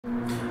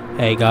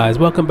Hey guys,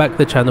 welcome back to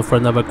the channel for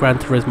another Gran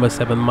Turismo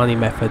 7 money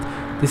method.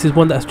 This is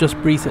one that's just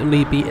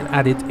recently been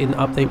added in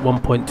update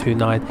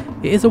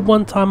 1.29. It is a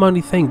one-time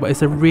only thing, but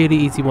it's a really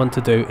easy one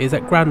to do. It's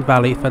at Grand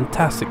Valley,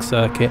 fantastic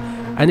circuit,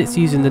 and it's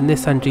using the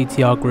Nissan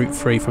GTR Group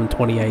 3 from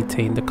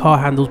 2018. The car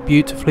handles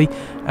beautifully,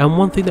 and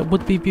one thing that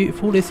would be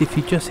beautiful is if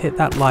you just hit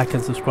that like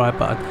and subscribe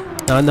button.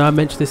 Now I know I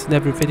mention this in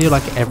every video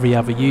like every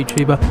other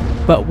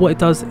YouTuber, but what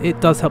it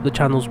does help the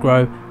channels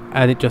grow,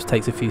 and it just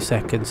takes a few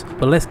seconds.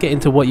 But let's get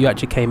into what you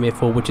actually came here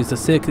for, which is the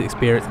circuit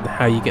experience and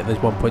how you get those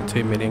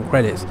 1.2 million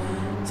credits.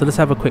 So let's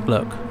have a quick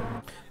look.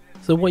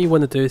 So what you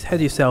want to do is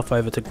head yourself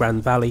over to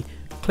Grand Valley,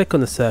 click on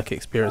the circuit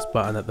experience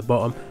button at the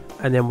bottom,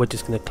 and then we're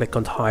just going to click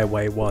on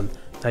Highway 1.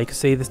 Now you can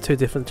see there's two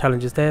different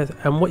challenges there,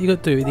 and what you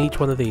got to do in each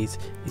one of these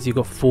is you've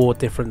got 4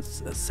 different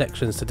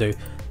sections to do.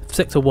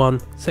 Sector 1,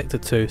 Sector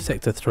 2,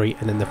 Sector 3,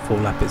 and then the full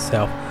lap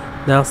itself.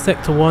 Now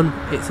Sector 1,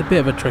 it's a bit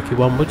of a tricky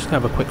one. We're just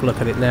going to have a quick look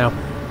at it now.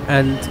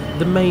 And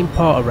the main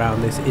part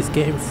around this is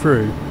getting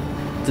through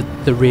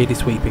the really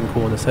sweeping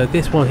corner. So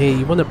this one here,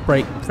 you want to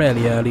brake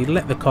fairly early,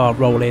 let the car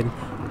roll in.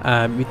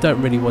 You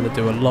don't really want to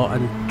do a lot,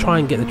 and try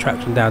and get the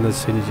traction down as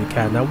soon as you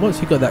can. Now once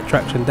you've got that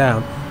traction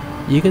down,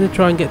 you're going to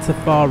try and get to the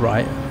far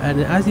right,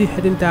 and as you're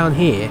heading down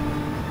here,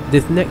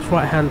 this next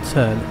right hand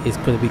turn is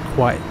going to be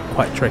quite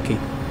tricky,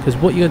 because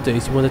what you're going to do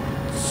is you want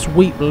to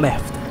sweep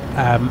left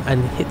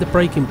and hit the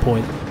braking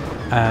point,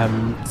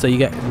 so you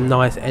get a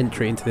nice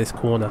entry into this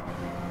corner.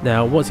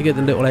 Now once you get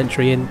the little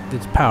entry in,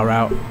 just power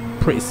out,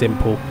 pretty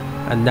simple,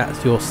 and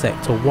that's your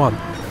Sector 1.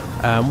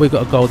 We've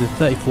got a golden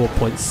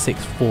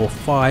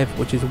 34.645,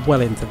 which is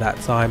well into that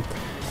time,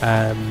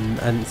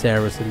 and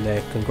Sarah's in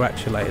there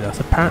congratulating us.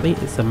 Apparently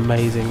it's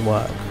amazing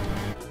work.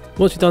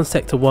 Once you've done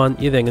Sector 1,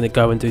 you're then going to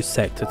go and do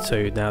Sector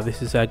 2. Now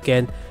this is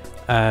again,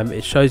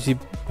 it shows you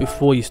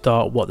before you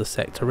start what the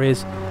sector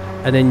is,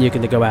 and then you're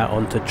going to go out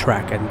onto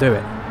track and do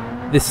it.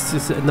 This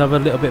is another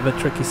little bit of a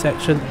tricky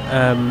section,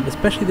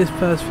 especially this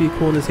first few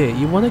corners here.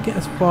 You want to get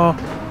as far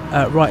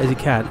right as you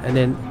can, and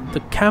then the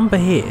camber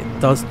here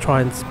does try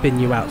and spin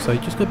you out, so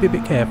you just got to be a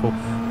bit careful,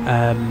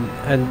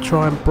 and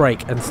try and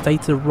brake and stay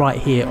to the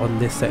right here on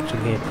this section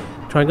here.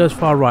 Try and go as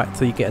far right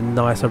so you get a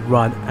nicer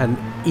run and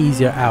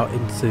easier out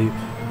into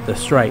the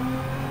straight.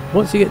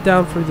 Once you get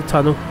down through the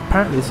tunnel,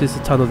 apparently this is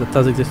a tunnel that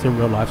does exist in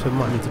real life, so I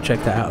might need to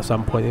check that out at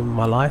some point in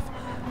my life.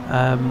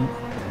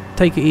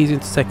 Take it easy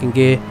into second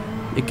gear.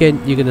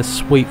 Again, you're going to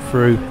sweep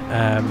through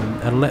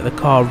and let the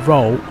car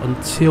roll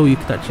until you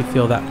can actually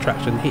feel that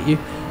traction hit you.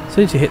 As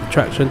soon as you hit the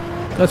traction,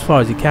 go as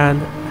far as you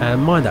can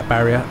and mind that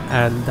barrier,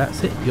 and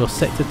that's it. Your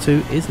Sector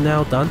 2 is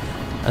now done,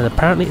 and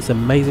apparently it's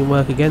amazing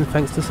work again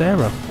thanks to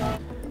Sarah.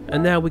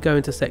 And now we go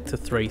into Sector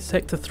 3.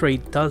 Sector 3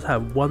 does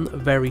have one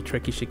very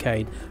tricky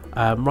chicane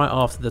right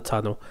after the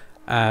tunnel,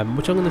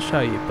 which I'm going to show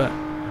you. But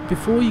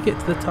before you get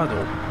to the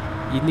tunnel,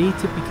 you need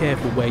to be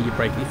careful where you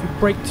brake. If you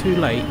brake too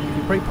late, if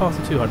you brake past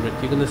the 200,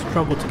 you're going to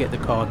struggle to get the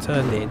car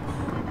turned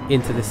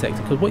into this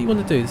sector. Because what you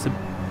want to do is to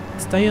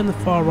stay on the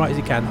far right as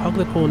you can, hug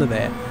the corner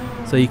there,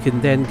 so you can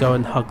then go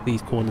and hug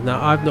these corners.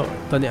 Now I've not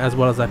done it as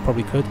well as I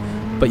probably could,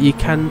 but you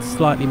can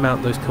slightly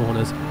mount those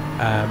corners,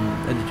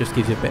 and it just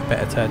gives you a bit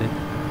better turning.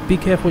 Be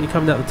careful when you're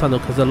coming out the tunnel,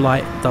 because the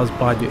light does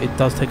bind you. It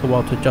does take a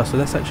while to adjust, so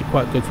that's actually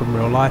quite good from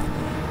real life.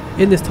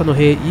 In this tunnel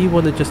here, you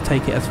want to just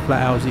take it as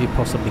flat out as you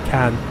possibly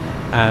can.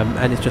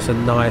 And it's just a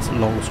nice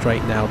long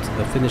straight now to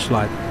the finish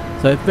line,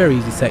 so a very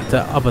easy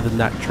sector other than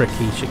that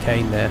tricky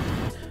chicane there.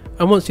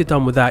 And once you're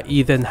done with that,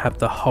 you then have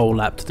the whole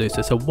lap to do.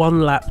 So it's a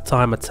 1 lap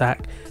time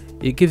attack.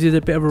 It gives you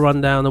a bit of a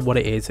rundown of what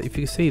it is. If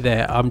you can see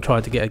there, I'm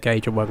trying to get a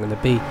gauge of where I'm going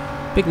to be.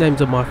 Big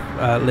names on my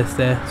list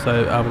there,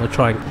 so I'm going to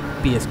try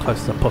and be as close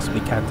as I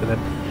possibly can to them.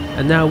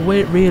 And now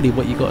really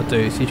what you've got to do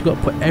is you've got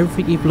to put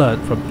everything you've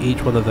learned from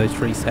each one of those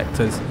 3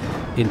 sectors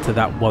into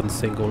that one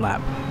single lap.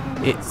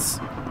 It's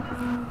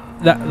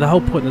the whole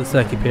point of the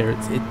circuit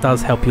appearance. It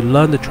does help you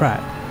learn the track,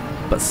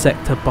 but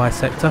sector by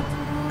sector,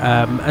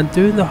 and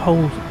doing the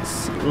whole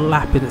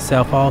lap in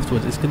itself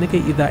afterwards, it's going to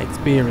get you that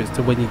experience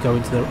to when you go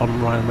into the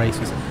online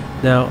races.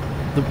 Now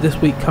this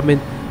week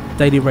coming,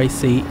 Daily Race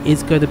C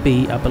is going to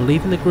be, I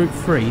believe, in the Group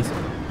 3s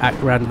at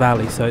Grand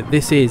Valley, so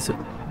this is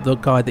the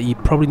guide that you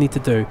probably need to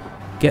do.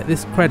 Get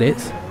this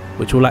credits,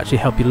 which will actually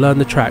help you learn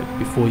the track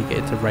before you get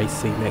into Race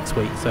C next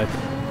week. So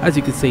as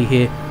you can see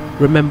here,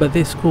 remember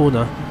this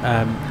corner,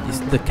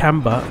 the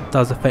camber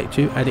does affect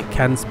you, and it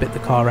can spit the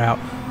car out,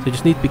 so you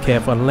just need to be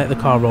careful and let the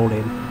car roll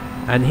in.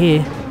 And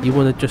here you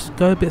want to just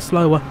go a bit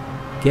slower,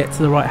 get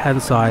to the right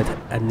hand side,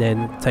 and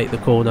then take the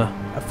corner.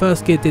 A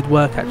first gear did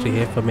work actually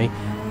here for me,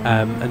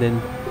 and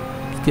then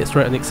get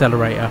straight on the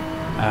accelerator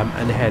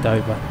and head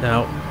over.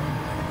 Now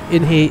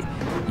in here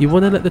you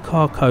want to let the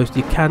car coast.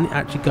 You can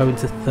actually go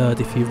into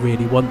third if you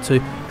really want to,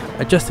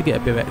 just to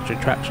get a bit of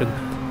extra traction,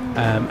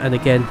 and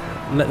again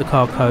let the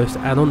car coast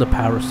and on the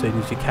power as soon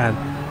as you can.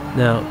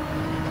 Now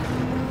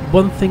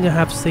one thing I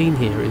have seen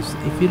here is,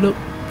 if you look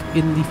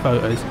in the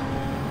photos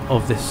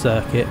of this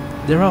circuit,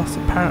 there are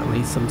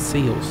apparently some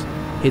seals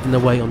hidden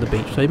away on the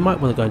beach, so you might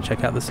want to go and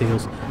check out the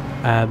seals,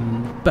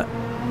 but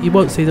you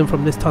won't see them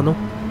from this tunnel.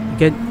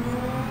 Again,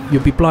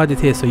 you'll be blinded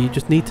here, so you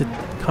just need to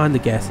kind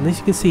of guess. And as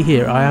you can see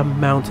here, I am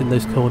mounting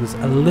those corners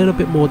a little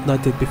bit more than I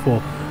did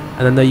before,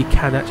 and I know you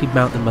can actually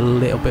mount them a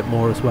little bit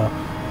more as well.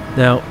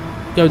 Now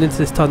going into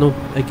this tunnel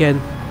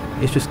again,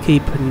 it's just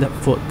keeping that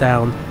foot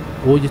down,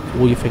 or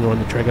your finger on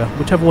the trigger,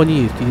 whichever one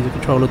you use. Do you use a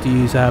controller, do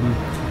you use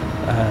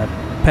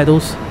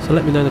pedals? So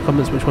let me know in the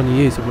comments which one you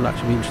use, it will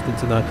actually be interesting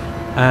to know.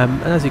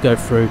 And as you go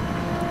through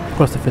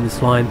across the finish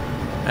line,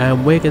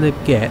 and we're going to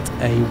get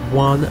a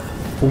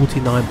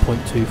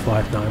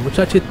 1:49.259, which is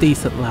actually a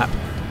decent lap.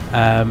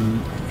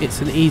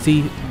 It's an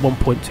easy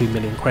 1.2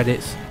 million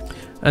credits,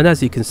 and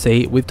as you can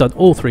see, we've done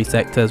all 3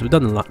 sectors, we've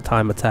done the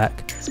time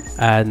attack,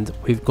 and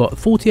we've got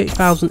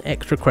 48,000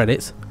 extra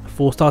credits,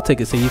 4-star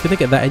ticket. So you're going to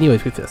get that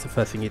anyways if that's the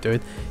first thing you're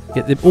doing. You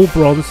get the all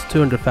bronze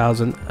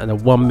 200,000 and a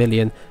 1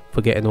 million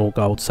for getting all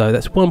gold, so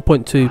that's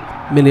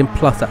 1.2 million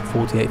plus that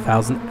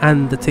 48,000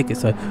 and the ticket.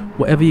 So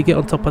whatever you get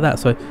on top of that,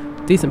 so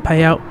decent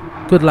payout.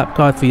 Good lap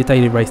guide for your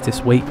daily race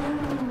this week.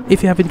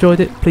 If you have enjoyed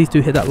it, please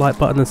do hit that like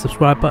button and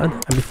subscribe button,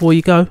 and before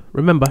you go,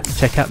 remember to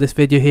check out this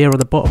video here on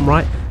the bottom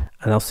right,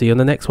 and I'll see you on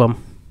the next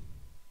one.